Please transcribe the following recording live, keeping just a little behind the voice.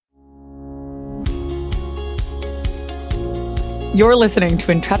You're listening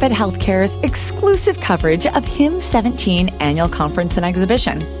to Intrepid Healthcare's exclusive coverage of HIM 17 Annual Conference and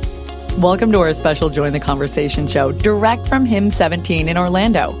Exhibition. Welcome to our special Join the Conversation show, direct from HIM 17 in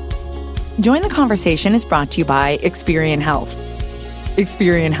Orlando. Join the Conversation is brought to you by Experian Health.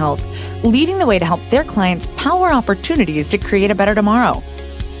 Experian Health, leading the way to help their clients power opportunities to create a better tomorrow.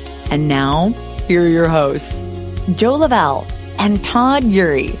 And now, here are your hosts, Joe Lavelle and Todd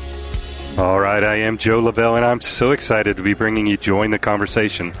Uri. All right, I am Joe Lavelle, and I'm so excited to be bringing you Join the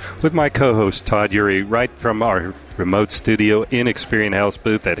Conversation with my co-host, Todd Uri, right from our remote studio in Experian Health's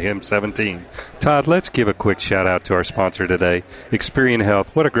booth at HIM 17. Todd, let's give a quick shout-out to our sponsor today, Experian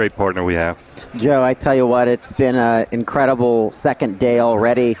Health. What a great partner we have. Joe, I tell you what, it's been an incredible second day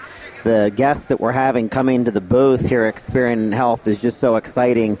already. The guests that we're having coming to the booth here at Experian Health is just so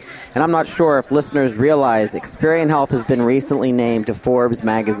exciting. And I'm not sure if listeners realize Experian Health has been recently named to Forbes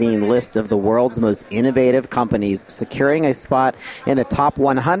magazine list of the world's most innovative companies, securing a spot in the top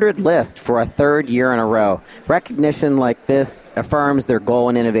 100 list for a third year in a row. Recognition like this affirms their goal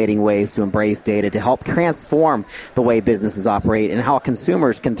in innovating ways to embrace data to help transform the way businesses operate and how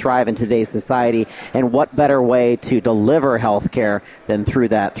consumers can thrive in today's society. And what better way to deliver healthcare than through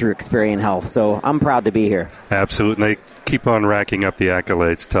Experian Health. So I'm proud to be here. Absolutely. Keep on racking up the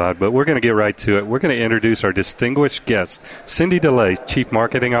accolades, Todd. But we're going to get right to it. We're going to introduce our distinguished guest, Cindy Dullea, Chief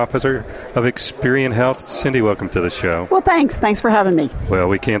Marketing Officer of Experian Health. Cindy, welcome to the show. Well, thanks. Thanks for having me. Well,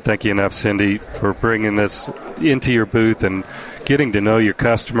 we can't thank you enough, Cindy, for bringing this into your booth and getting to know your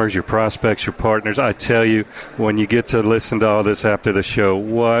customers, your prospects, your partners. I tell you, when you get to listen to all this after the show,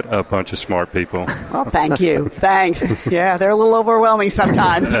 what a bunch of smart people. Well, thank you. Thanks. Yeah, they're a little overwhelming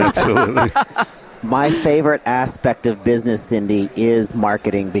sometimes. Absolutely. My favorite aspect of business, Cindy, is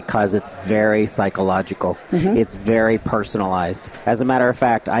marketing because it's very psychological. Mm-hmm. It's very personalized. As a matter of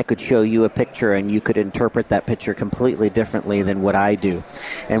fact, I could show you a picture and you could interpret that picture completely differently than what I do.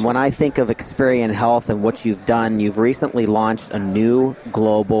 And when I think of Experian Health and what you've done, you've recently launched a new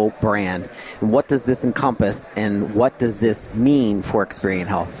global brand. And what does this encompass and what does this mean for Experian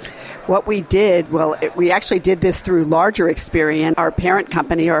Health? What we did, we actually did this through larger Experian, our parent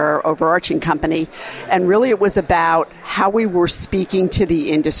company or our overarching company, and really it was about how we were speaking to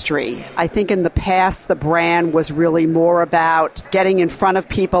the industry. I think in the past the brand was really more about getting in front of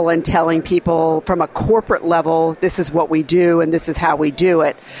people and telling people from a corporate level, this is what we do and this is how we do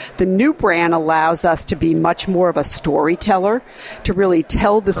it. The new brand allows us to be much more of a storyteller, to really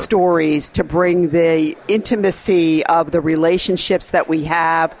tell the stories, to bring the intimacy of the relationships that we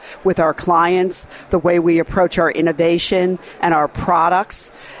have with our clients, the way we approach our innovation and our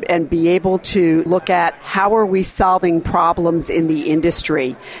products, and be able to look at how are we solving problems in the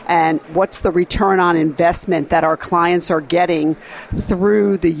industry and what's the return on investment that our clients are getting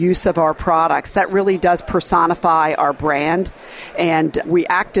through the use of our products. That really does personify our brand, and we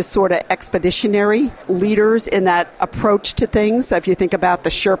act as sort of expeditionary leaders in that approach to things. If you think about the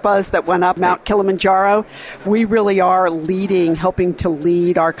Sherpas that went up Mount Kilimanjaro, we really are leading, helping to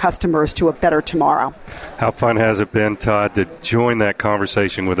lead our customers to a better tomorrow. How fun has it been, Todd, to join that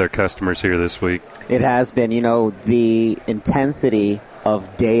conversation with our customers here this week? It has been. The intensity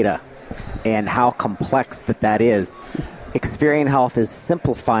of data and how complex that is. Experian Health is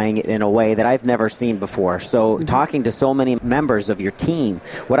simplifying it in a way that I've never seen before. So talking to so many members of your team,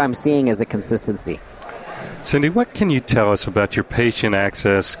 what I'm seeing is a consistency. Cindy, what can you tell us about your patient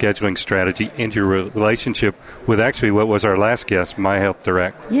access scheduling strategy and your relationship with actually what was our last guest, My Health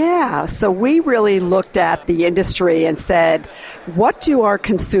Direct? Yeah, so we really looked at the industry and said, what do our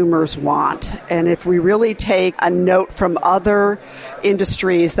consumers want? And if we really take a note from other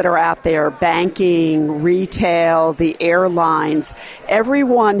industries that are out there, banking, retail, the airlines,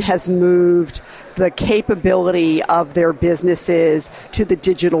 everyone has moved the capability of their businesses to the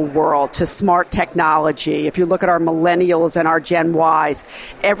digital world, to smart technology. If you look at our millennials and our Gen Ys,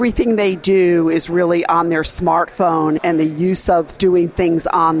 everything they do is really on their smartphone and the use of doing things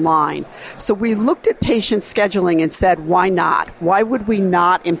online. So we looked at patient scheduling and said, why not? Why would we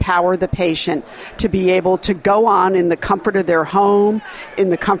not empower the patient to be able to go on in the comfort of their home, in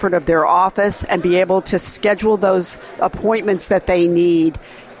the comfort of their office, and be able to schedule those appointments that they need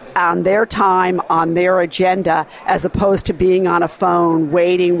on their time, on their agenda, as opposed to being on a phone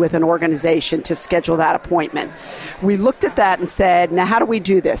waiting with an organization to schedule that appointment. We looked at that and said, now how do we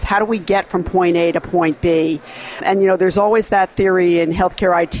do this? How do we get from point A to point B? And, there's always that theory in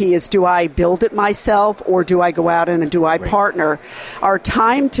healthcare IT is, do I build it myself or do I go out and do I partner? Our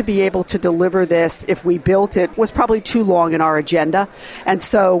time to be able to deliver this, if we built it, was probably too long in our agenda. And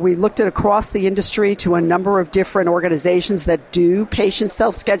so we looked at across the industry to a number of different organizations that do patient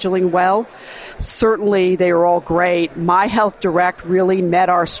self-scheduling scheduling well. Certainly, they are all great. My Health Direct really met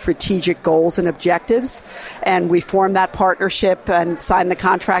our strategic goals and objectives, and we formed that partnership and signed the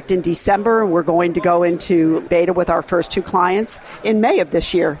contract in December, and we're going to go into beta with our first 2 clients in May of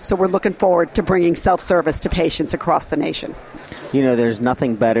this year. So we're looking forward to bringing self-service to patients across the nation. You know, there's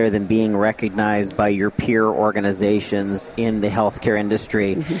nothing better than being recognized by your peer organizations in the healthcare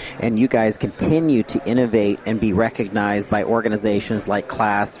industry, and you guys continue to innovate and be recognized by organizations like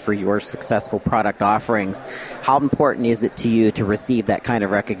KLAS for your successful product offerings. How important is it to you to receive that kind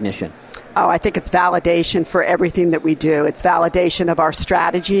of recognition? Oh, I think it's validation for everything that we do. It's validation of our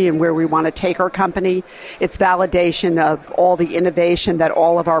strategy and where we want to take our company. It's validation of all the innovation that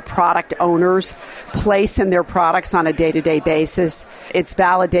all of our product owners place in their products on a day-to-day basis. It's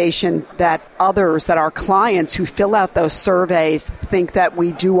validation that others, that our clients who fill out those surveys think that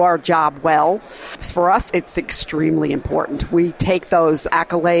we do our job well. For us, it's extremely important. We take those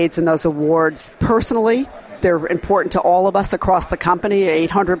accolades and those awards personally. They're important to all of us across the company,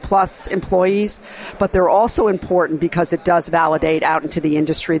 800 plus employees, but they're also important because it does validate out into the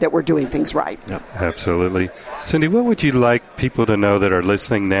industry that we're doing things right. Yep, absolutely. Cindy, what would you like people to know that are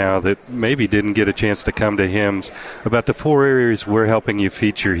listening now that maybe didn't get a chance to come to HIMSS about the 4 areas we're helping you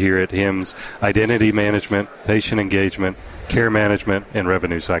feature here at HIMSS: identity management, patient engagement, care management, and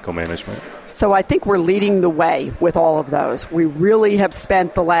revenue cycle management? So I think we're leading the way with all of those. We really have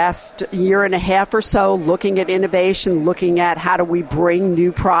spent the last year and a half or so looking at innovation, looking at how do we bring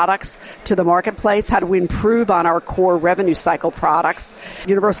new products to the marketplace, how do we improve on our core revenue cycle products.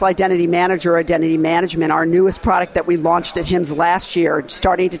 Universal Identity Manager, Identity Management, our newest product that we launched at HIMSS last year,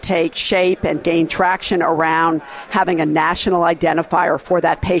 starting to take shape and gain traction around having a national identifier for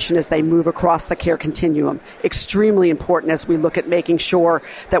that patient as they move across the care continuum. Extremely important as we look at making sure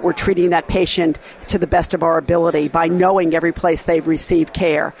that we're treating that patient to the best of our ability by knowing every place they've received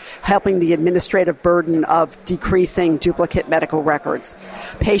care, helping the administrative burden of decreasing duplicate medical records.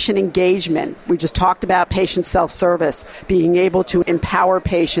 Patient engagement, we just talked about patient self-service, being able to empower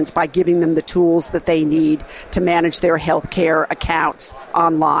patients by giving them the tools that they need to manage their health care accounts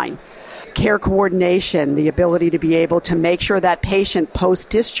online. Care coordination, the ability to be able to make sure that patient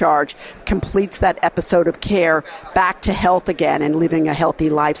post-discharge completes that episode of care back to health again and living a healthy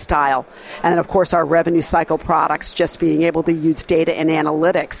lifestyle. And then, of course, our revenue cycle products, just being able to use data and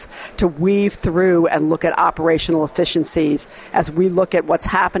analytics to weave through and look at operational efficiencies as we look at what's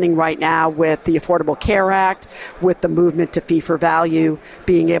happening right now with the Affordable Care Act, with the movement to fee-for-value,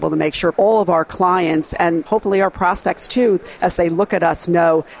 being able to make sure all of our clients and hopefully our prospects too, as they look at us,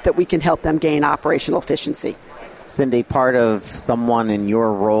 know that we can help them gain operational efficiency. Cindy, part of someone in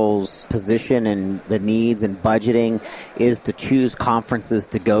your role's position and the needs and budgeting is to choose conferences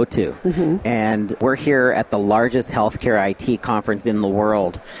to go to. And we're here at the largest healthcare IT conference in the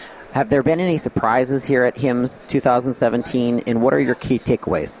world. Have there been any surprises here at HIMSS 2017, and what are your key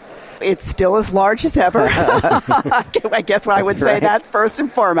takeaways? It's still as large as ever. I guess what I would say that's first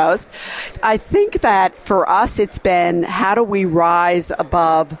and foremost. I think that for us it's been how do we rise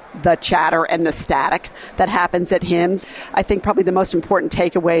above the chatter and the static that happens at HIMSS. I think probably the most important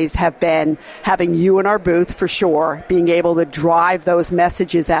takeaways have been having you in our booth for sure, being able to drive those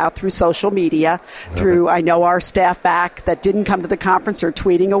messages out through social media, through I know our staff back that didn't come to the conference are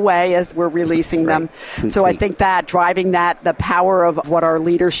tweeting away as we're releasing them. So I think that driving that, the power of what our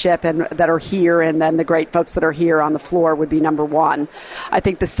leadership and that are here and then the great folks that are here on the floor would be number one. I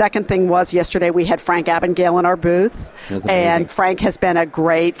think the second thing was yesterday we had Frank Abagnale in our booth, and Frank has been a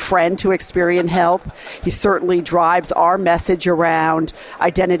great friend to Experian Health. He certainly drives our message around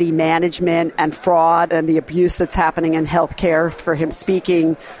identity management and fraud and the abuse that's happening in healthcare, for him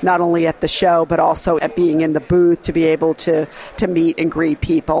speaking not only at the show but also at being in the booth to be able to meet and greet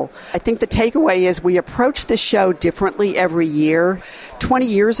people. I think the takeaway is we approach this show differently every year. 20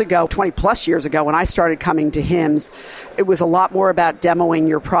 plus years ago, when I started coming to HIMSS, it was a lot more about demoing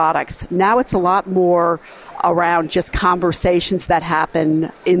your products. Now it's a lot more around just conversations that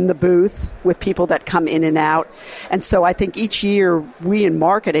happen in the booth with people that come in and out. And so I think each year we in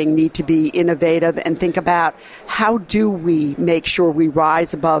marketing need to be innovative and think about how do we make sure we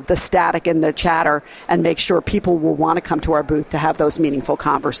rise above the static and the chatter and make sure people will want to come to our booth to have those meaningful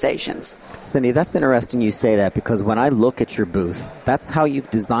conversations. Cindy, that's interesting you say that, because when I look at your booth, that's how you've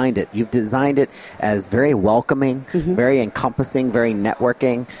designed it. You've designed it as very welcoming, very encompassing, very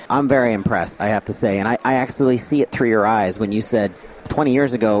networking. I'm very impressed, I have to say. And I actually see it through your eyes when you said 20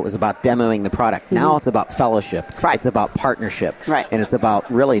 years ago it was about demoing the product. Now it's about fellowship. It's about partnership. And it's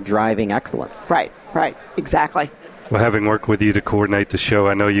about really driving excellence. Right. Exactly. Well, having worked with you to coordinate the show,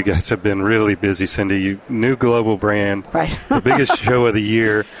 I know you guys have been really busy, Cindy. New global brand, right? The biggest show of the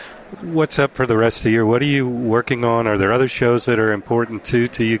year. What's up for the rest of the year? What are you working on? Are there other shows that are important to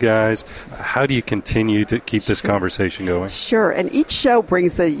you guys? How do you continue to keep this conversation going? Sure. And each show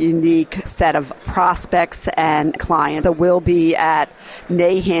brings a unique set of prospects and clients. So we'll be at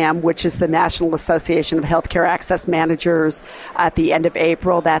NAHAM, which is the National Association of Healthcare Access Managers, at the end of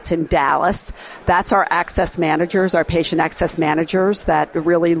April. That's in Dallas. That's our access managers, our patient access managers that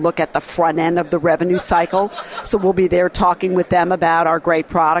really look at the front end of the revenue cycle. So we'll be there talking with them about our great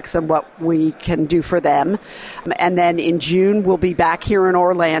products and what we can do for them. And then in June, we'll be back here in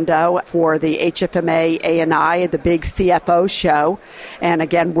Orlando for the HFMA A&I, the big CFO show. And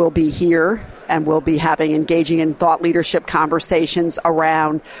again, we'll be here and we'll be engaging in thought leadership conversations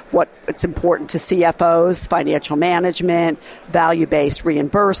around what's important to CFOs, financial management, value-based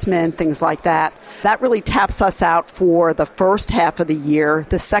reimbursement, things like that. That really taps us out for the first half of the year.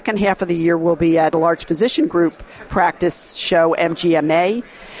 The second half of the year will be at a large physician group practice show, MGMA.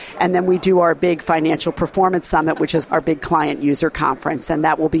 And then we do our big financial performance summit, which is our big client user conference, and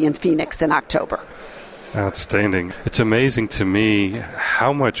that will be in Phoenix in October. Outstanding. It's amazing to me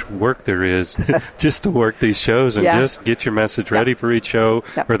how much work there is just to work these shows and just get your message ready for each show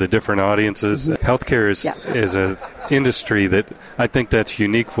for the different audiences. Healthcare is an industry that I think that's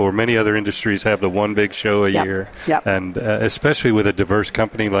unique for. Many other industries have the one big show a year. And especially with a diverse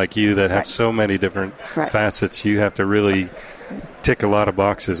company like you that have so many different facets, you have to really tick a lot of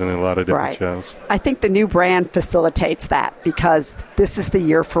boxes in a lot of different shows. I think the new brand facilitates that because this is the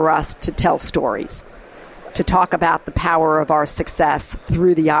year for us to tell stories, to talk about the power of our success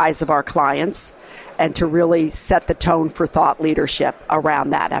through the eyes of our clients, and to really set the tone for thought leadership around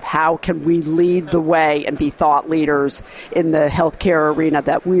that, of how can we lead the way and be thought leaders in the healthcare arena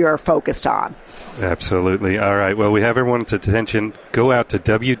that we are focused on. Absolutely. All right. Well, we have everyone's attention. Go out to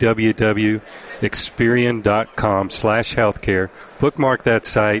www.experian.com/healthcare. Bookmark that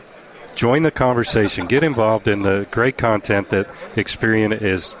site. Join the conversation. Get involved in the great content that Experian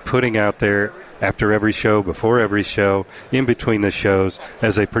is putting out there after every show, before every show, in between the shows,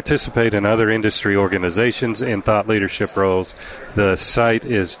 as they participate in other industry organizations in thought leadership roles. The site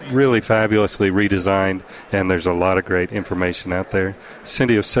is really fabulously redesigned, and there's a lot of great information out there.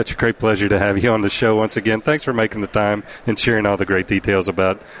 Cindy, it was such a great pleasure to have you on the show once again. Thanks for making the time and sharing all the great details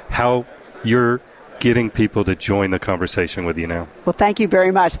about how you're getting people to join the conversation with you now. Well, thank you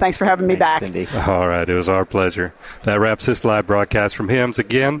very much. Thanks for having me back. Cindy. All right. It was our pleasure. That wraps this live broadcast from HIMSS.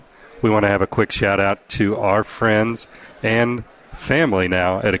 Again, we want to have a quick shout out to our friends and family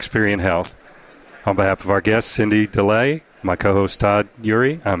now at Experian Health. On behalf of our guest, Cindy Dullea, my co-host Todd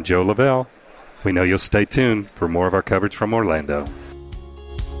Uri, I'm Joe Lavelle. We know you'll stay tuned for more of our coverage from Orlando.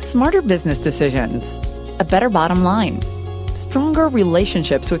 Smarter business decisions, a better bottom line, stronger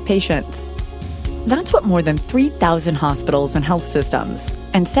relationships with patients. That's what more than 3,000 hospitals and health systems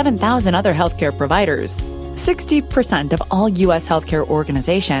and 7,000 other healthcare providers, 60% of all U.S. healthcare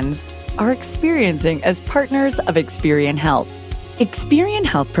organizations, are experiencing as partners of Experian Health. Experian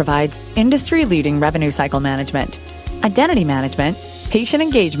Health provides industry-leading revenue cycle management, identity management, patient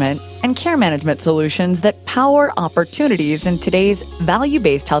engagement, and care management solutions that power opportunities in today's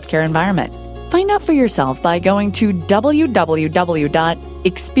value-based healthcare environment. Find out for yourself by going to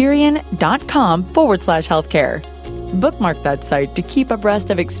www.experian.com/healthcare. Bookmark that site to keep abreast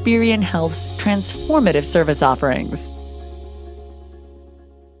of Experian Health's transformative service offerings.